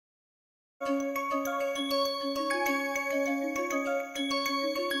Hello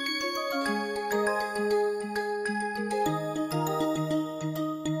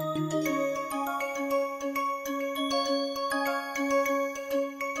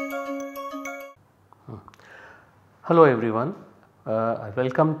everyone,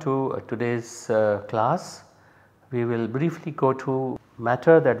 welcome to today's class. We will briefly go through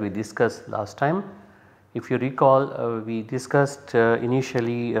matter that we discussed last time. If you recall, we discussed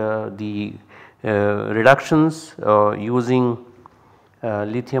initially the reductions using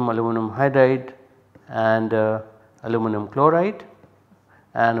lithium aluminum hydride and aluminum chloride,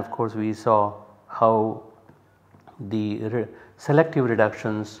 and of course we saw how the selective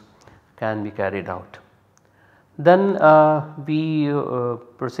reductions can be carried out. Then we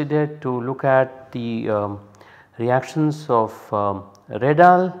proceeded to look at the reactions of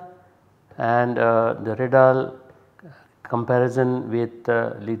Redal and the Redal comparison with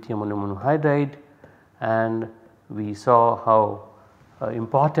lithium aluminum hydride, and we saw how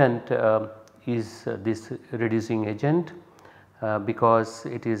important is this reducing agent because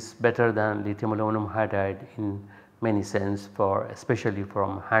it is better than lithium aluminum hydride in many sense, for especially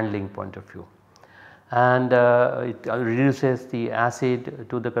from handling point of view. And it reduces the acid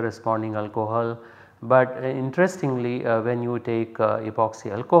to the corresponding alcohol. But interestingly, when you take epoxy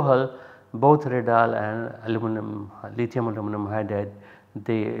alcohol, both Redal and lithium aluminum hydride,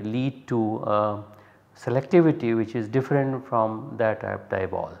 they lead to selectivity which is different from that of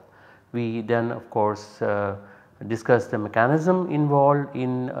diol. We then of course discussed the mechanism involved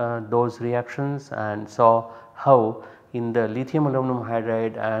in those reactions and saw how in the lithium aluminum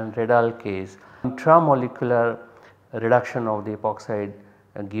hydride and Redal case, intramolecular reduction of the epoxide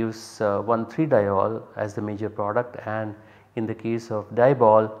gives 1,3-diol as the major product, and in the case of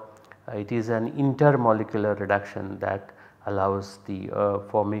diol it is an intermolecular reduction that allows the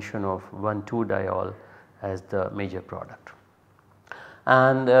formation of 1,2-diol as the major product.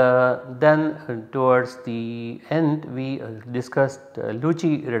 And then towards the end we discussed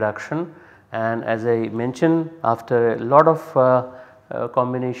Luche reduction, and as I mentioned, after a lot of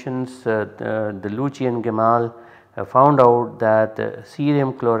combinations, the Luche and Gemal found out that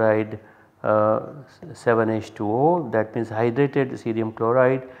cerium chloride 7H2O, that means hydrated cerium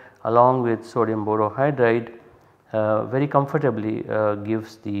chloride along with sodium borohydride very comfortably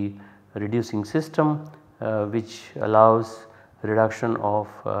gives the reducing system which allows reduction of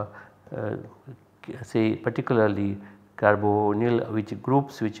say particularly carbonyl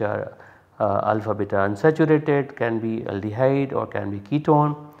groups which are alpha beta unsaturated, can be aldehyde or can be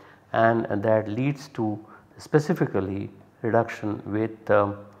ketone, and that leads to specifically reduction with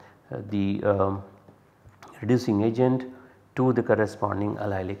the reducing agent to the corresponding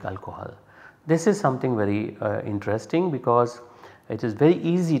allylic alcohol. This is something very interesting because it is very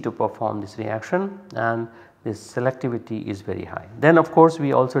easy to perform this reaction and this selectivity is very high. Then of course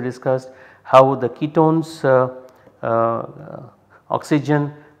we also discussed how the ketones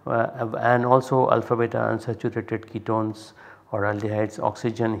oxygen and also alpha beta unsaturated ketones or aldehydes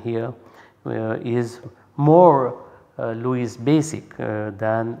oxygen here is more Lewis basic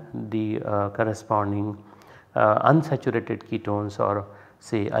than the corresponding unsaturated ketones or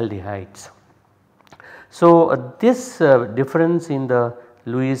say aldehydes. So this difference in the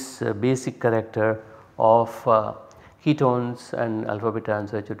Lewis basic character of ketones and alpha beta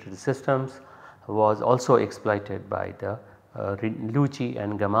unsaturated systems was also exploited by the Luche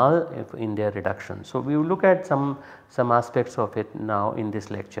and Gemal in their reduction. So we will look at some aspects of it now in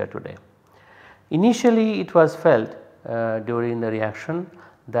this lecture today. Initially it was felt during the reaction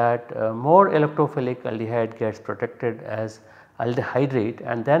that more electrophilic aldehyde gets protected as aldehydrate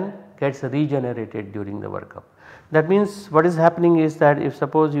and then gets regenerated during the workup. That means what is happening is that if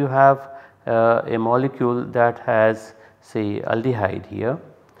suppose you have a molecule that has say aldehyde here,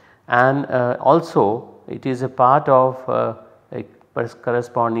 and also it is a part of a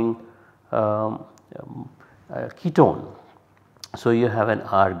corresponding ketone. So you have an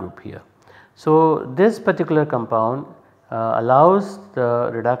R group here. So this particular compound allows the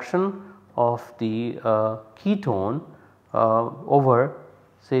reduction of the ketone over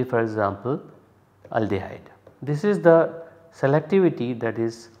say for example aldehyde. This is the selectivity that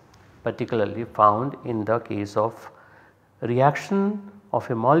is particularly found in the case of reaction of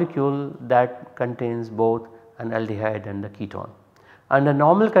a molecule that contains both an aldehyde and a ketone. Under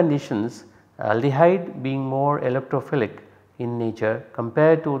normal conditions, aldehyde being more electrophilic in nature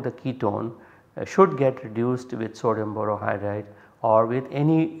compared to the ketone should get reduced with sodium borohydride or with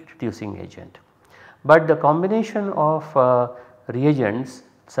any reducing agent. But the combination of reagents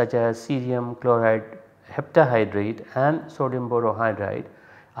such as cerium chloride heptahydrate and sodium borohydride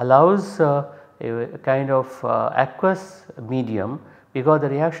allows a kind of aqueous medium, because the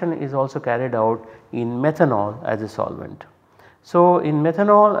reaction is also carried out in methanol as a solvent. So, in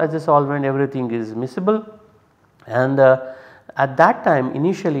methanol as a solvent everything is miscible, and at that time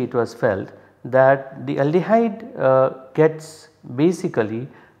initially it was felt that the aldehyde gets basically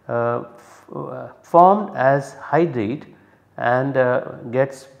formed as hydrate and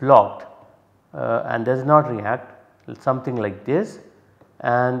gets blocked and does not react, something like this,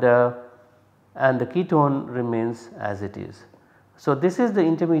 and the ketone remains as it is. So, this is the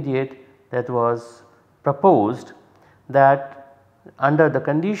intermediate that was proposed, that under the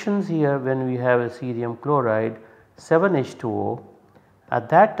conditions here when we have a cerium chloride 7H2O, at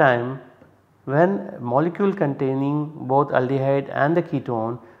that time when molecule containing both aldehyde and the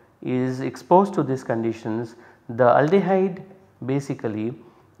ketone is exposed to these conditions, the aldehyde basically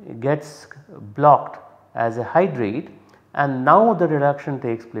gets blocked as a hydrate, and now the reduction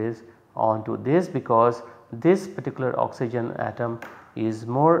takes place onto this, because this particular oxygen atom is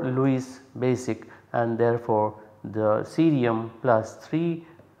more Lewis basic, and therefore the cerium plus 3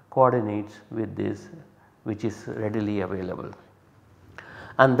 coordinates with this, which is readily available.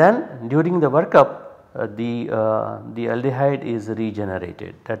 And then during the workup the aldehyde is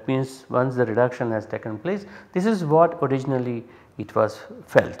regenerated. That means once the reduction has taken place, this is what originally it was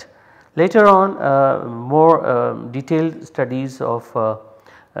felt. Later on more detailed studies of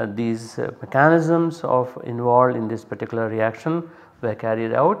these mechanisms of involved in this particular reaction were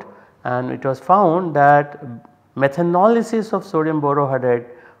carried out, and it was found that methanolysis of sodium borohydride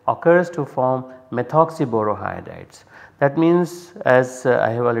occurs to form methoxyborohydrides. That means, as I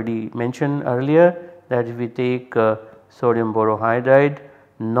have already mentioned earlier, that if we take sodium borohydride,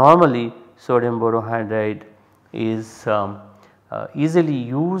 normally sodium borohydride is easily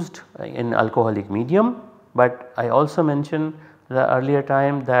used in alcoholic medium, but I also mentioned the earlier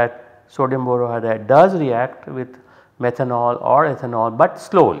time that sodium borohydride does react with methanol or ethanol, but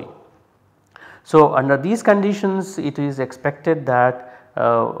slowly. So, under these conditions it is expected that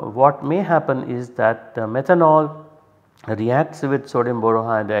what may happen is that the methanol reacts with sodium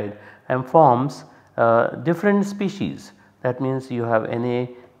borohydride and forms different species. That means you have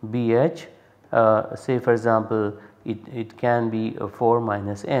NaBH, say for example it can be 4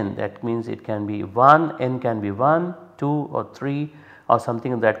 minus N, that means it can be 1, N can be 1, 2 or 3 or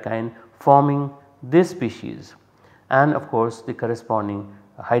something of that kind, forming this species, and of course the corresponding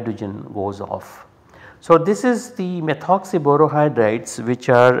hydrogen goes off. So, this is the methoxyborohydrides which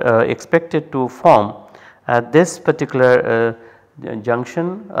are expected to form at this particular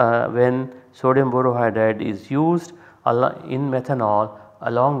junction when sodium borohydride is used in methanol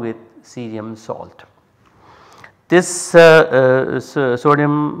along with cerium salt. This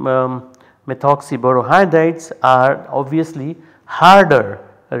sodium methoxyborohydrides are obviously harder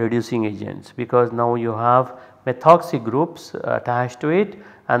reducing agents, because now you have methoxy groups attached to it,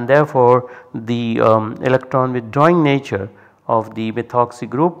 and therefore the electron withdrawing nature of the methoxy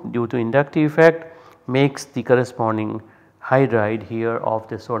group due to inductive effect makes the corresponding hydride here of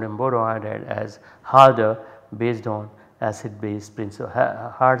the sodium borohydride as harder based on acid base principle,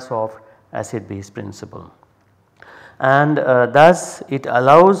 hard soft acid base principle, and thus it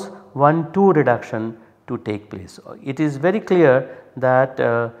allows 1,2 reduction to take place. It is very clear that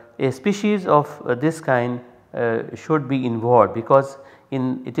a species of this kind should be involved, because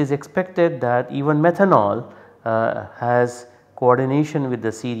it is expected that even methanol has coordination with the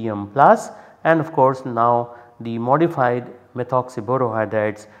cerium plus, and of course now the modified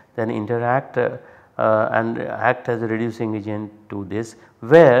methoxyborohydrides then interact and act as a reducing agent to this,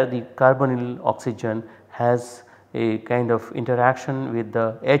 where the carbonyl oxygen has a kind of interaction with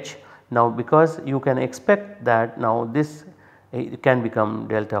the H. Now, because you can expect that now this can become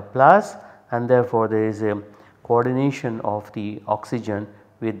delta plus, and therefore there is a coordination of the oxygen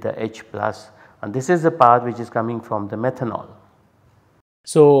with the H plus, and this is the path which is coming from the methanol.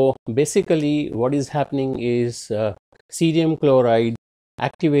 So, basically what is happening is cerium chloride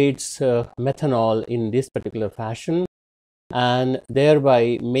activates methanol in this particular fashion, and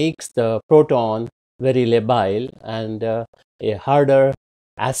thereby makes the proton very labile and a harder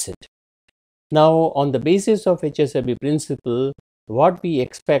acid. Now, on the basis of HSAB principle, what we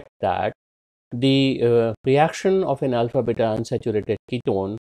expect that the reaction of an alpha beta unsaturated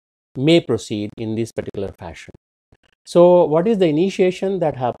ketone may proceed in this particular fashion. So, what is the initiation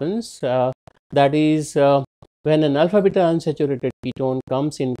that happens? That is when an alpha beta unsaturated ketone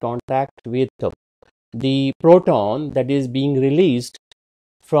comes in contact with the proton that is being released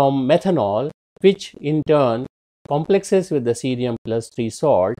from methanol, which in turn complexes with the cerium plus 3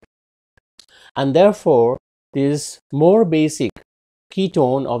 salt, and therefore this more basic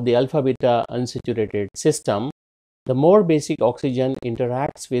ketone of the alpha beta unsaturated system, the more basic oxygen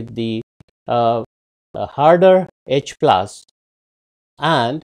interacts with the harder H plus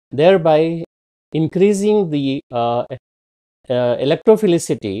and thereby increasing the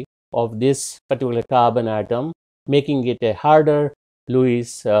electrophilicity of this particular carbon atom, making it a harder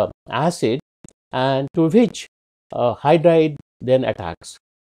Lewis acid, and to which hydride then attacks.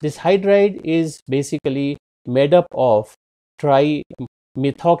 This hydride is basically made up of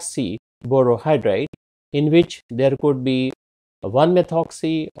trimethoxy borohydride, in which there could be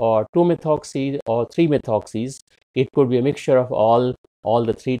 1-methoxy or 2-methoxy or 3-methoxys. It could be a mixture of all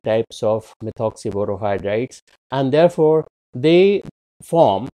the 3 types of methoxy borohydrides, and therefore they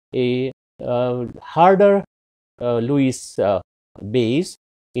form a harder Lewis base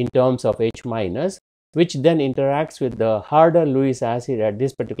in terms of H minus, which then interacts with the harder Lewis acid at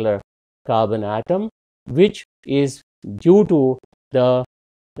this particular carbon atom, which is due to the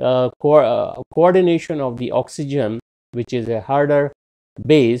coordination of the oxygen, which is a harder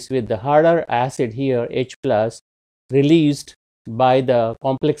base with the harder acid here H plus, released by the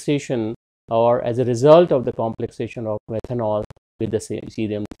complexation or as a result of the complexation of methanol with the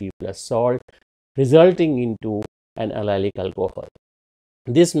cerium 3 plus salt, resulting into an allylic alcohol.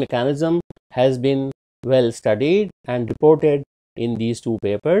 This mechanism has been well studied and reported in these 2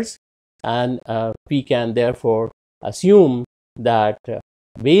 papers, and we can therefore assume that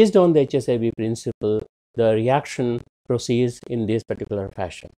based on the HSIB principle, the reaction proceeds in this particular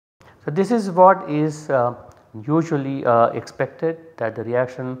fashion. So, this is what is usually expected, that the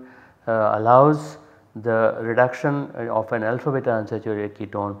reaction allows the reduction of an alpha beta unsaturated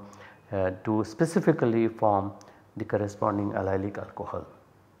ketone to specifically form the corresponding allylic alcohol.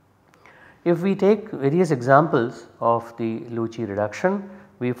 If we take various examples of the Luche reduction,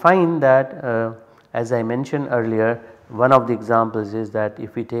 we find that as I mentioned earlier, one of the examples is that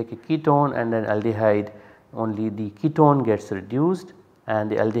if we take a ketone and an aldehyde, only the ketone gets reduced and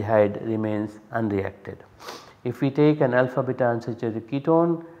the aldehyde remains unreacted. If we take an alpha beta unsaturated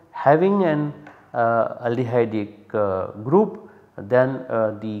ketone having an aldehydic group, then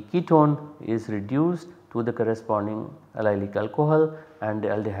the ketone is reduced to the corresponding allylic alcohol and the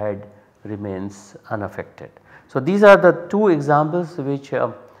aldehyde remains unaffected. So, these are the 2 examples which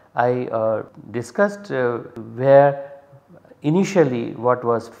I discussed where initially what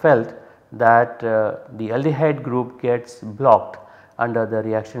was felt that the aldehyde group gets blocked under the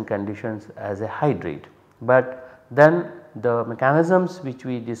reaction conditions as a hydrate, but then the mechanisms which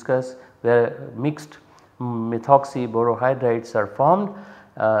we discussed where mixed methoxy borohydrides are formed,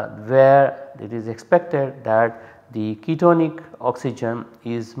 where it is expected that the ketonic oxygen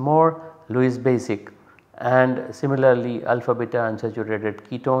is more Lewis basic, and similarly alpha beta unsaturated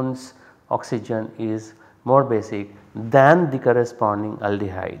ketones oxygen is more basic than the corresponding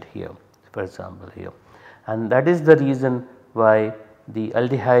aldehyde here, for example here, and that is the reason why the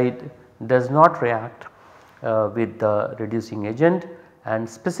aldehyde does not react with the reducing agent, and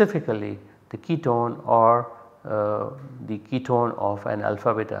specifically the ketone or the ketone of an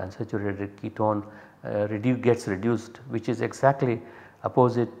alpha beta unsaturated ketone gets reduced, which is exactly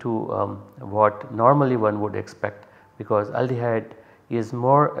opposite to what normally one would expect, because aldehyde is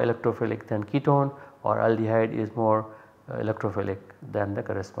more electrophilic than ketone or aldehyde is more electrophilic than the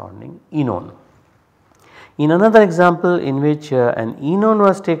corresponding enone. In another example in which an enone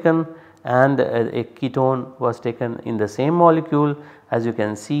was taken and a ketone was taken in the same molecule, as you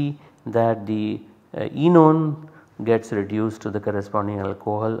can see that the enone gets reduced to the corresponding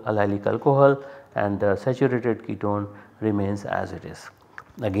alcohol, allylic alcohol, and the saturated ketone remains as it is.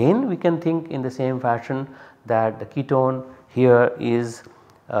 Again we can think in the same fashion that the ketone here is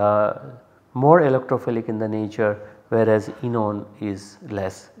more electrophilic in the nature, whereas enone is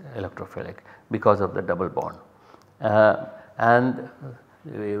less electrophilic because of the double bond, and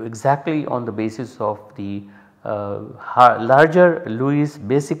exactly on the basis of the larger Lewis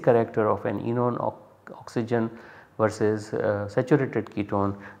basic character of an enone oxygen versus saturated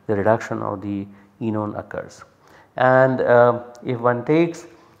ketone, the reduction of the enone occurs. And if one takes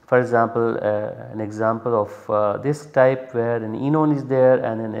for example an example of this type where an enone is there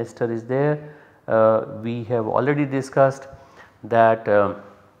and an ester is there, we have already discussed that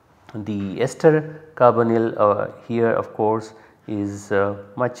the ester carbonyl here of course is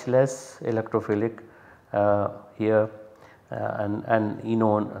much less electrophilic here, and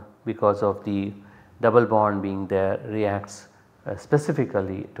enone because of the double bond being there reacts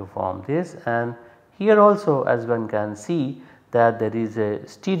specifically to form this, and here also as one can see that there is a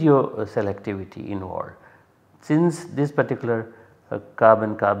stereo selectivity involved. Since this particular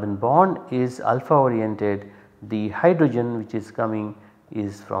carbon-carbon bond is alpha oriented, the hydrogen which is coming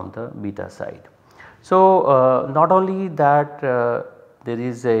is from the beta side. So, not only that there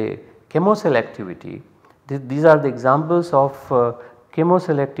is a chemoselectivity, these are the examples of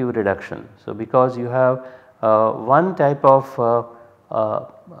chemoselective reduction. So, because you have one type of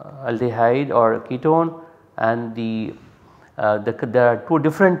aldehyde or ketone and there are two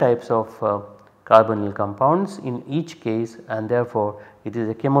different types of carbonyl compounds in each case, and therefore it is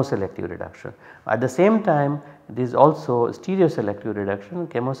a chemoselective reduction. At the same time it is also stereoselective reduction,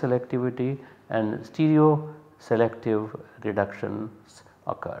 chemoselectivity and stereoselective reductions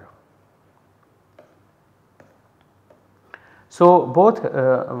occur. So, both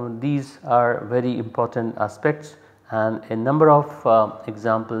these are very important aspects, and a number of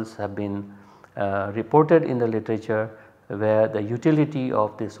examples have been reported in the literature where the utility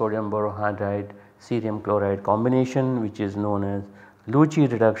of the sodium borohydride cerium chloride combination, which is known as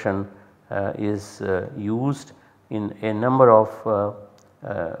Luche reduction, is used in a number of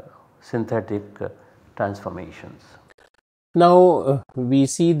synthetic transformations. Now, we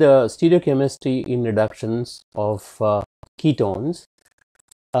see the stereochemistry in reductions of ketones.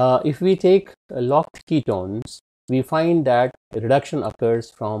 If we take locked ketones, we find that reduction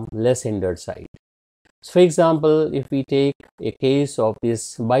occurs from less hindered side. So, for example, if we take a case of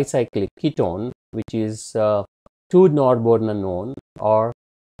this bicyclic ketone, which is 2-norbornanone, or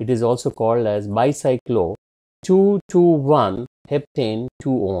it is also called as bicyclo 2,2,1 heptane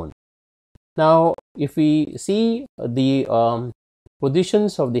 2-one. Now, if we see the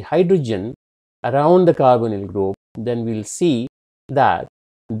positions of the hydrogen around the carbonyl group, then we will see that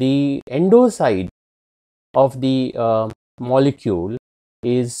the endo side of the molecule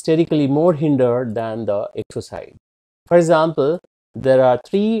is sterically more hindered than the exo side. For example, there are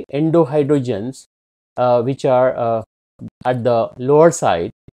 3 endo hydrogens which are at the lower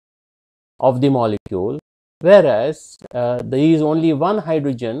side of the molecule, whereas there is only one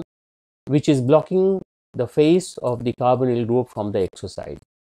hydrogen which is blocking the face of the carbonyl group from the exo side.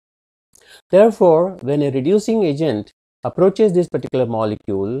 Therefore, when a reducing agent approaches this particular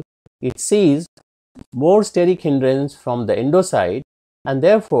molecule, it sees more steric hindrance from the endo side, and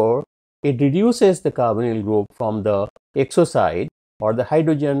therefore it reduces the carbonyl group from the exo side, or the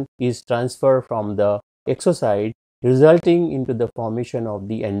hydrogen is transferred from the exo side, resulting into the formation of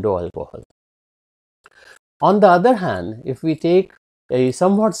the endo alcohol. On the other hand, if we take a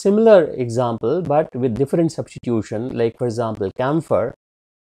somewhat similar example but with different substitution, like for example camphor,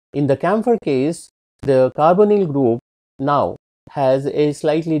 in the camphor case the carbonyl group now has a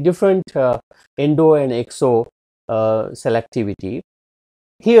slightly different endo and exo selectivity.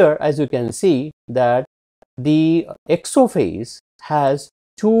 Here, as you can see, that the exo phase has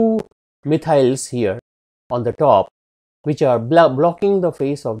 2 methyls here on the top, which are blocking the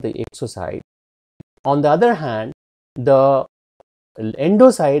face of the exo side. On the other hand, the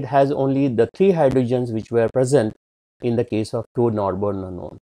endo side has only the 3 hydrogens which were present in the case of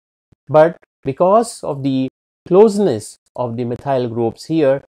 2-norbornanone. But because of the closeness of the methyl groups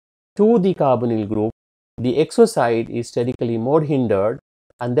here to the carbonyl group, the exo side is sterically more hindered,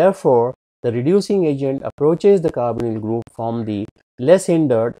 and therefore the reducing agent approaches the carbonyl group from the less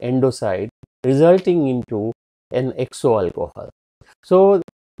hindered endo side, resulting into an exo alcohol. So,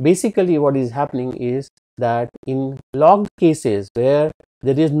 basically what is happening is that in logged cases where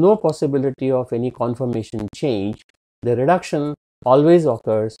there is no possibility of any conformation change, the reduction always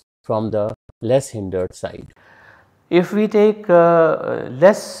occurs from the less hindered side. If we take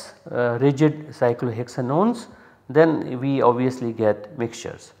less rigid cyclohexanones, then we obviously get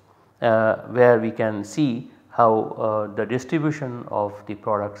mixtures where we can see how the distribution of the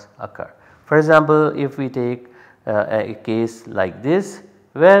products occur. For example, if we take a case like this,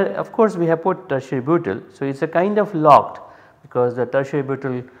 where of course we have put tertiary butyl. So, it is a kind of locked, because the tertiary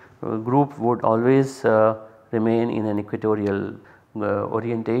butyl group would always remain in an equatorial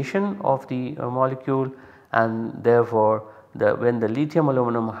orientation of the molecule, and therefore when the lithium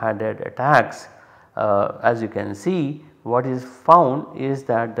aluminum hydride attacks, as you can see, what is found is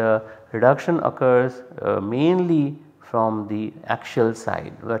that the reduction occurs mainly from the axial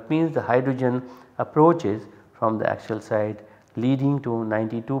side. That means the hydrogen approaches from the axial side, leading to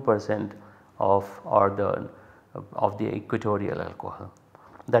 92% of the equatorial alcohol.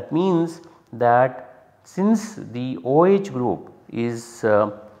 That means that since the OH group is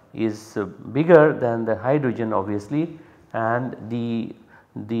bigger than the hydrogen obviously, and the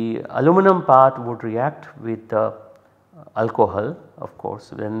aluminum part would react with the alcohol, of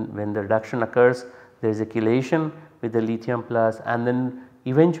course when the reduction occurs there is a chelation with the lithium plus, and then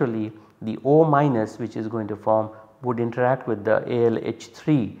eventually the O minus which is going to form would interact with the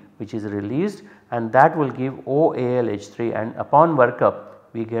ALH3 which is released, and that will give OAlH3, and upon workup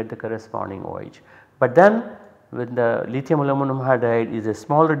we get the corresponding OH. But then when the lithium aluminum hydride is a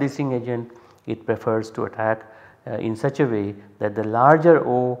small reducing agent, it prefers to attack in such a way that the larger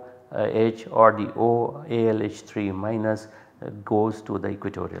OH or the OAlH3 minus goes to the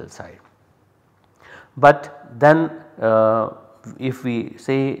equatorial side. But then if we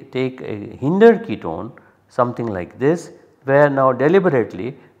say take a hindered ketone, something like this, where now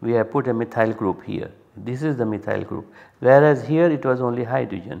deliberately we have put a methyl group here. This is the methyl group, whereas here it was only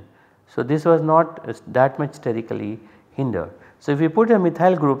hydrogen. So this was not that much sterically hindered. So if we put a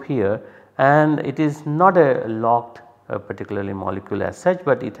methyl group here, and it is not a locked particularly molecule as such,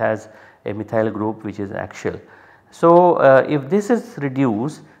 but it has a methyl group which is axial. So if this is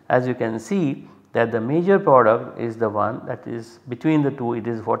reduced, as you can see that the major product is the one that is between the two, it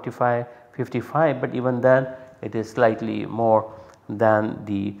is 45-55, but even then it is slightly more than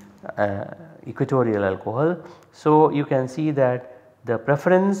the equatorial alcohol. So you can see that the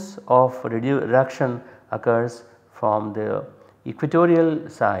preference of reduction occurs from the equatorial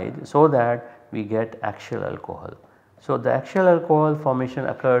side, so that we get axial alcohol. So the axial alcohol formation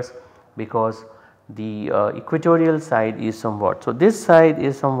occurs because the equatorial side is somewhat. So this side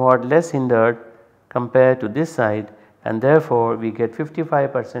is somewhat less hindered compared to this side, and therefore we get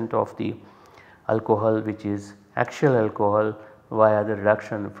 55% of the alcohol which is axial alcohol via the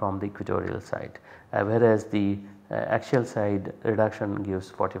reduction from the equatorial side, whereas the axial side reduction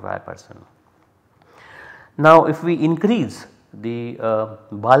gives 45%. Now if we increase the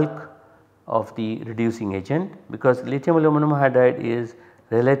bulk of the reducing agent, because lithium aluminum hydride is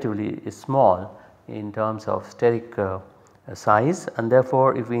relatively small in terms of steric size, and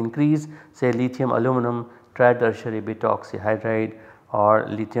therefore if we increase say lithium aluminum tritertiary beta-oxyhydride or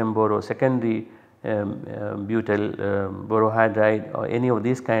lithium boro secondary butyl borohydride or any of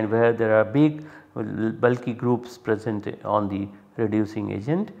these kind where there are big bulky groups present on the reducing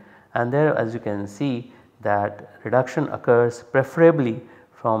agent, and there as you can see that reduction occurs preferably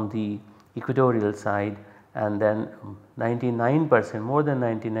from the equatorial side, and then 99% more than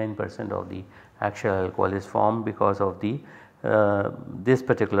 99% of the axial alcohol is formed because of the this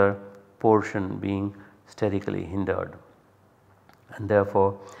particular portion being sterically hindered, and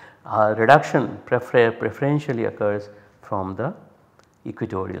therefore reduction preferentially occurs from the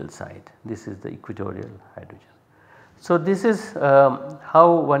equatorial side. This is the equatorial hydrogen. So this is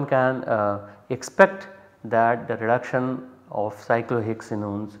how one can expect that the reduction of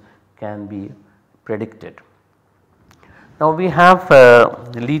cyclohexanones can be predicted. Now we have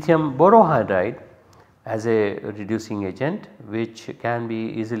lithium borohydride as a reducing agent which can be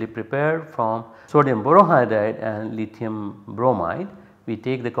easily prepared from sodium borohydride and lithium bromide. We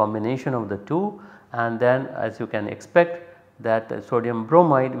take the combination of the two, and then as you can expect that sodium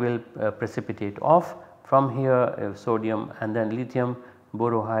bromide will precipitate off from here sodium, and then lithium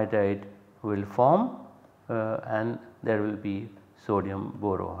borohydride will form and there will be sodium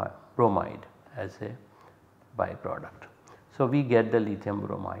bromide as a byproduct. So we get the lithium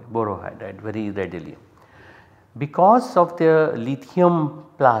borohydride very readily. Because of the lithium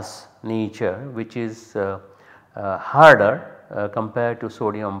plus nature, which is harder compared to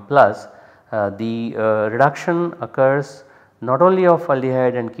sodium plus, the reduction occurs not only of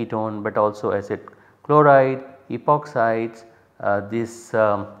aldehyde and ketone but also acid chloride, epoxides, this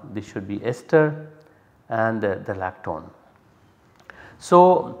should be ester and the lactone.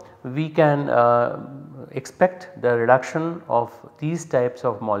 So we can expect the reduction of these types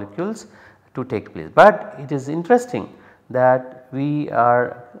of molecules to take place. But it is interesting that we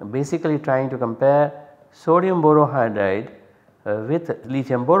are basically trying to compare sodium borohydride with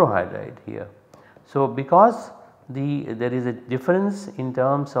lithium borohydride here. So because there is a difference in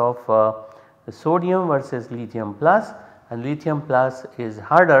terms of sodium versus lithium plus, and lithium plus is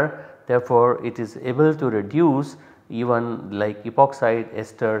harder, therefore it is able to reduce even like epoxide,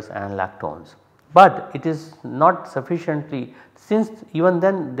 esters and lactones. But it is not sufficiently, since even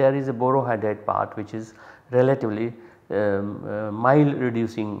then there is a borohydride part which is relatively mild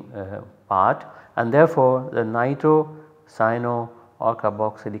reducing part, and therefore the nitro, cyano or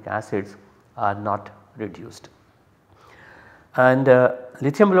carboxylic acids are not reduced. And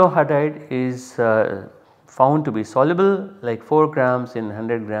lithium borohydride is found to be soluble like 4 grams in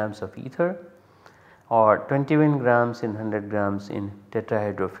 100 grams of ether or 21 grams in 100 grams in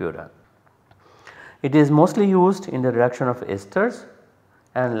tetrahydrofuran. It is mostly used in the reduction of esters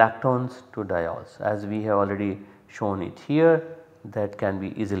and lactones to diols, as we have already shown it here, that can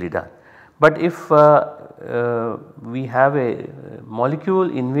be easily done. But if we have a molecule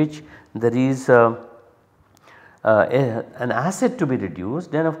in which there is an acid to be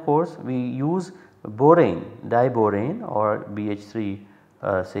reduced, then of course we use borane, diborane or BH3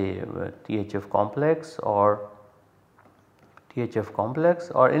 say THF complex or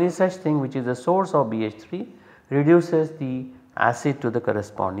any such thing which is the source of BH3 reduces the acid to the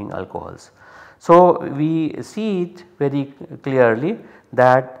corresponding alcohols. So, we see it very clearly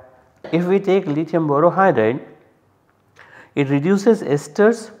that if we take lithium borohydride, it reduces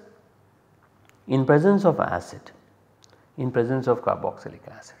esters in presence of acid, in presence of carboxylic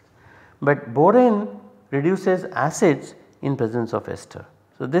acid, but borane reduces acids in presence of ester.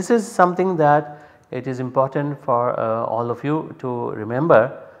 So, this is something that it is important for all of you to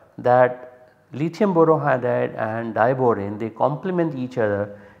remember, that lithium borohydride and diborane, they complement each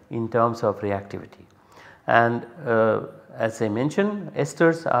other in terms of reactivity. And as I mentioned,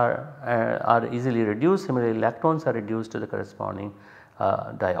 esters are easily reduced, similarly lactones are reduced to the corresponding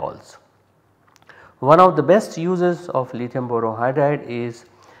diols. One of the best uses of lithium borohydride is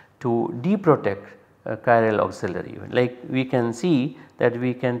to deprotect chiral auxiliary. Like we can see that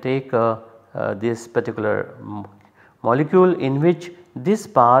we can take this particular molecule in which this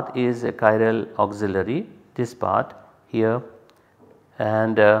part is a chiral auxiliary, this part here,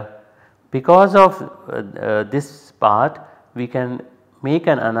 and because of this part we can make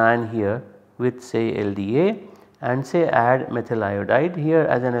an anion here with say LDA and say add methyl iodide here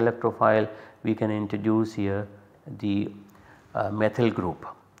as an electrophile, we can introduce here the methyl group.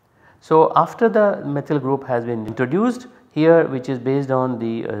 So, after the methyl group has been introduced here, which is based on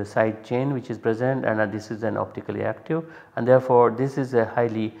the side chain which is present, and this is an optically active, and therefore this is a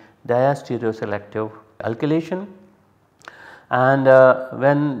highly diastereoselective alkylation. And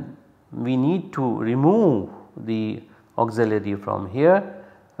when we need to remove the auxiliary from here,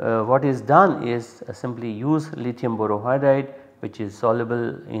 what is done is simply use lithium borohydride, which is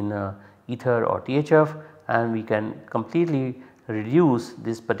soluble in ether or THF, and we can completely reduce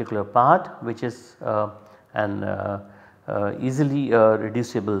this particular part, which is an easily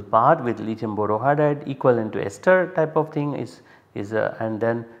reducible part with lithium borohydride equivalent to ester type of thing and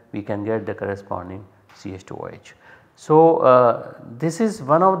then we can get the corresponding CH2OH. So, this is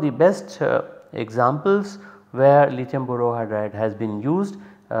one of the best examples where lithium borohydride has been used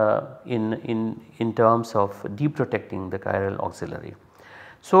in terms of deprotecting the chiral auxiliary.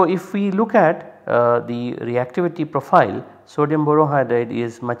 So, if we look at the reactivity profile, sodium borohydride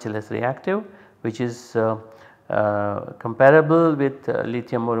is much less reactive, which is comparable with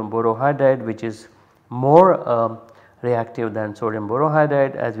lithium borohydride, which is more reactive than sodium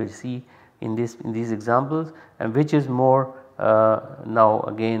borohydride, as we see in these examples, and which is more now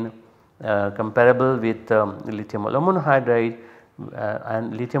again comparable with lithium aluminum hydride,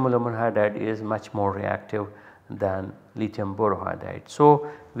 and lithium aluminum hydride is much more reactive than lithium borohydride. So,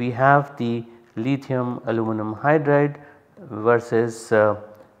 we have the lithium aluminum hydride versus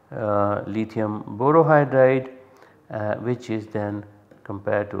lithium borohydride, which is then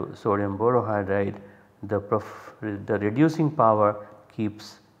compared to sodium borohydride, the reducing power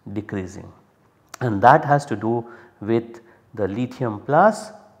keeps decreasing, and that has to do with the lithium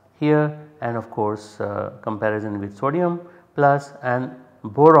plus here, and of course comparison with sodium plus and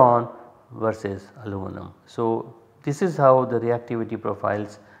boron versus aluminum. So, this is how the reactivity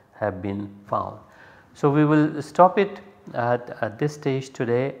profiles have been found. So, we will stop it at this stage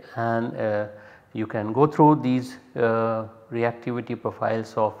today, and you can go through these reactivity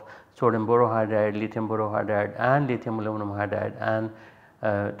profiles of sodium borohydride, lithium borohydride and lithium aluminum hydride, and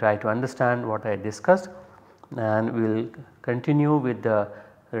try to understand what I discussed, and we will continue with the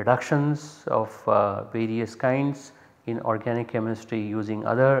reductions of various kinds in organic chemistry using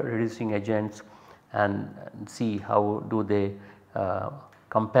other reducing agents and see how do they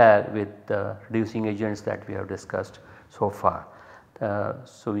compare with the reducing agents that we have discussed so far.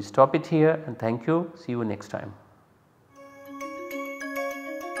 So, we stop it here and thank you, see you next time.